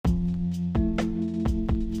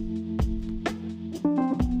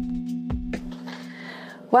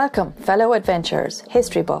Welcome, fellow adventurers,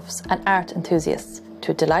 history buffs and art enthusiasts,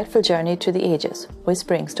 to a delightful journey through the ages,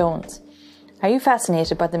 Whispering Stones. Are you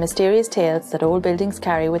fascinated by the mysterious tales that old buildings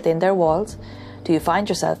carry within their walls? Do you find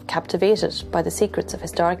yourself captivated by the secrets of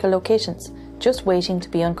historical locations, just waiting to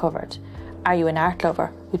be uncovered? Are you an art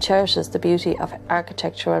lover who cherishes the beauty of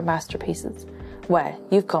architectural masterpieces? Well,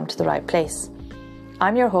 you've come to the right place.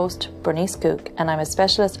 I'm your host, Bernice Cook, and I'm a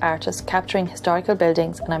specialist artist capturing historical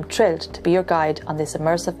buildings, and I'm thrilled to be your guide on this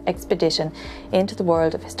immersive expedition into the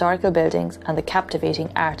world of historical buildings and the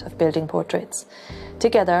captivating art of building portraits.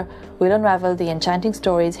 Together, we'll unravel the enchanting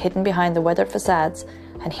stories hidden behind the weathered facades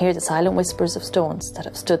and hear the silent whispers of stones that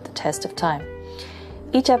have stood the test of time.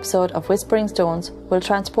 Each episode of Whispering Stones will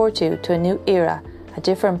transport you to a new era, a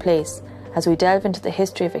different place, as we delve into the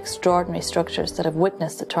history of extraordinary structures that have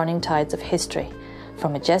witnessed the turning tides of history.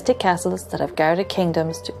 From majestic castles that have guarded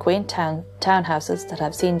kingdoms to quaint townhouses that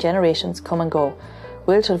have seen generations come and go,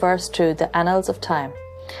 we'll traverse through the annals of time.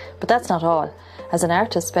 But that's not all. As an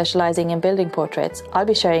artist specialising in building portraits, I'll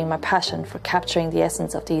be sharing my passion for capturing the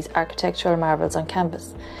essence of these architectural marvels on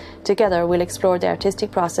canvas. Together, we'll explore the artistic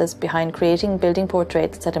process behind creating building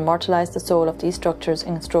portraits that immortalise the soul of these structures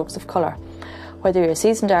in strokes of colour. Whether you're a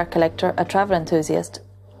seasoned art collector, a travel enthusiast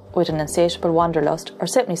with an insatiable wanderlust, or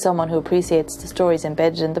simply someone who appreciates the stories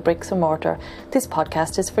embedded in the bricks and mortar, this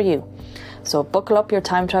podcast is for you. So buckle up your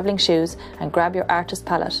time-travelling shoes and grab your artist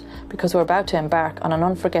palette, because we're about to embark on an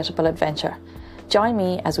unforgettable adventure. Join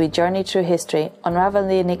me as we journey through history, unravel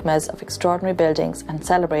the enigmas of extraordinary buildings and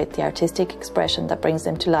celebrate the artistic expression that brings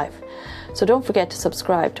them to life. So don't forget to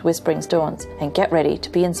subscribe to Whispering Stones and get ready to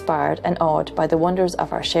be inspired and awed by the wonders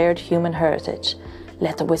of our shared human heritage.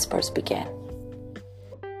 Let the whispers begin.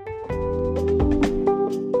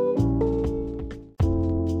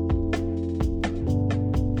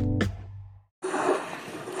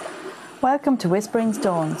 Welcome to Whispering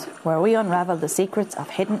Stones, where we unravel the secrets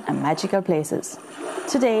of hidden and magical places.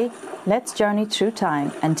 Today, let's journey through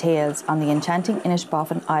time and tales on the enchanting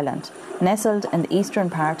Inchbofin island, nestled in the eastern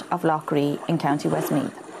part of Lough Ree in County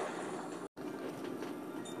Westmeath.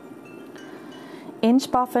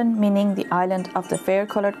 Inchbofin, meaning the island of the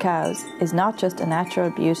fair-coloured cows, is not just a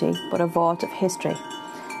natural beauty, but a vault of history.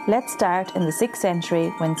 Let's start in the 6th century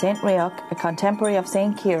when St. Riach, a contemporary of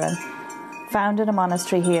St. Kieran, founded a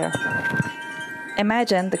monastery here.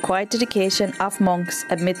 Imagine the quiet dedication of monks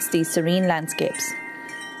amidst these serene landscapes.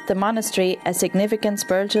 The monastery, a significant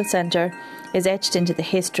spiritual centre, is etched into the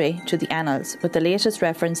history through the annals, with the latest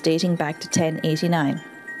reference dating back to 1089.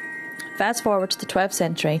 Fast forward to the 12th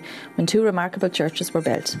century, when two remarkable churches were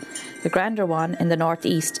built. The grander one in the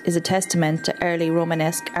northeast is a testament to early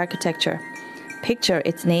Romanesque architecture. Picture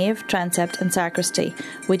its nave, transept and sacristy,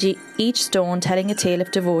 with each stone telling a tale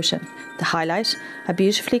of devotion. The highlight, a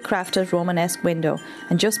beautifully crafted Romanesque window,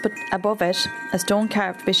 and just above it, a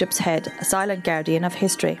stone-carved bishop's head, a silent guardian of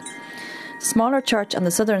history. The smaller church on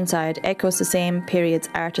the southern side echoes the same period's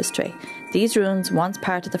artistry. These ruins, once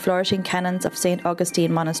part of the flourishing canons of St.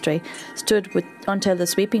 Augustine Monastery, stood until the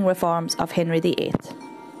sweeping reforms of Henry VIII.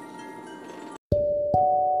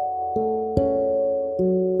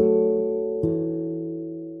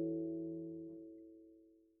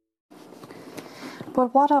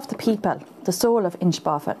 But what of the people, the soul of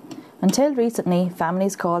Inchbofin? Until recently,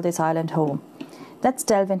 families called this island home. Let's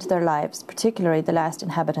delve into their lives, particularly the last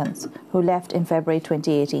inhabitants, who left in February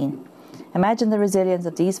 2018. Imagine the resilience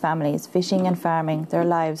of these families, fishing and farming, their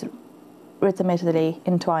lives rhythmically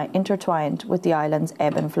intertwined with the island's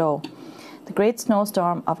ebb and flow. The great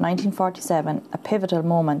snowstorm of 1947, a pivotal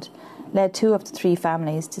moment, led two of the three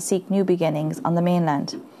families to seek new beginnings on the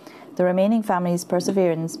mainland. The remaining families'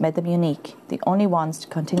 perseverance made them unique, the only ones to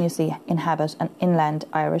continuously inhabit an inland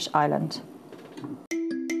Irish island.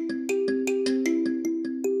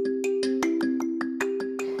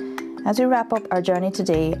 As we wrap up our journey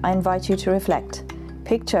today, I invite you to reflect.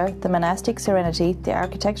 Picture the monastic serenity, the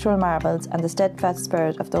architectural marvels and the steadfast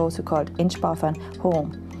spirit of those who called Inchbofin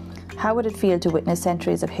home. How would it feel to witness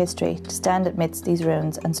centuries of history, to stand amidst these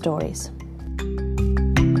ruins and stories?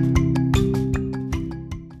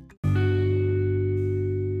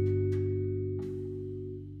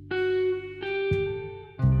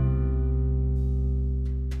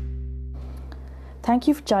 Thank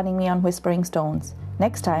you for joining me on Whispering Stones.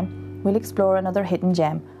 Next time, we'll explore another hidden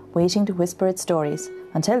gem, waiting to whisper its stories.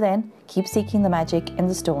 Until then, keep seeking the magic in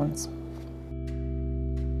the stones.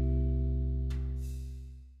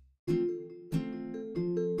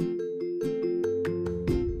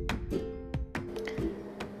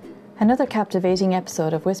 Another captivating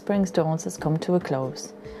episode of Whispering Stones has come to a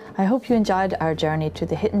close. I hope you enjoyed our journey through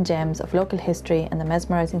the hidden gems of local history and the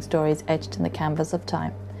mesmerising stories etched in the canvas of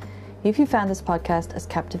time. If you found this podcast as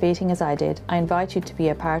captivating as I did, I invite you to be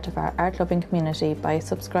a part of our art-loving community by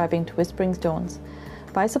subscribing to Whispering Stones.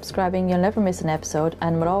 By subscribing, you'll never miss an episode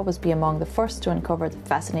and will always be among the first to uncover the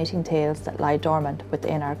fascinating tales that lie dormant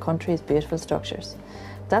within our country's beautiful structures.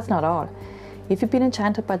 That's not all. If you've been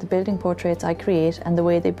enchanted by the building portraits I create and the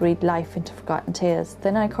way they breathe life into forgotten tales,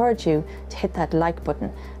 then I encourage you to hit that like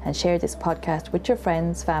button and share this podcast with your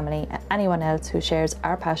friends, family, and anyone else who shares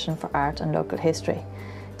our passion for art and local history.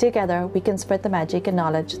 Together, we can spread the magic and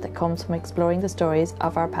knowledge that comes from exploring the stories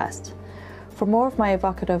of our past. For more of my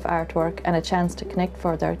evocative artwork and a chance to connect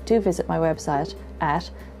further, do visit my website at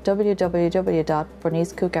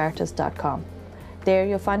www.bernicecookartist.com. There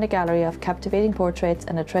you'll find a gallery of captivating portraits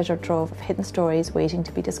and a treasure trove of hidden stories waiting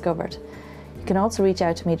to be discovered. You can also reach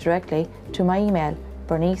out to me directly to my email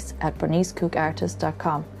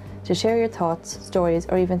bernice@bernicecookartist.com to share your thoughts, stories,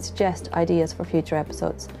 or even suggest ideas for future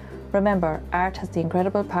episodes. Remember, art has the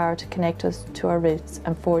incredible power to connect us to our roots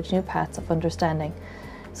and forge new paths of understanding.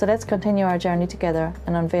 So let's continue our journey together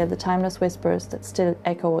and unveil the timeless whispers that still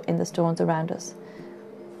echo in the stones around us.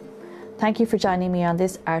 Thank you for joining me on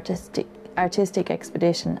this artistic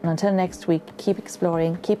expedition, and until next week, keep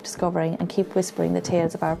exploring, keep discovering, and keep whispering the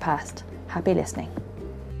tales of our past. Happy listening.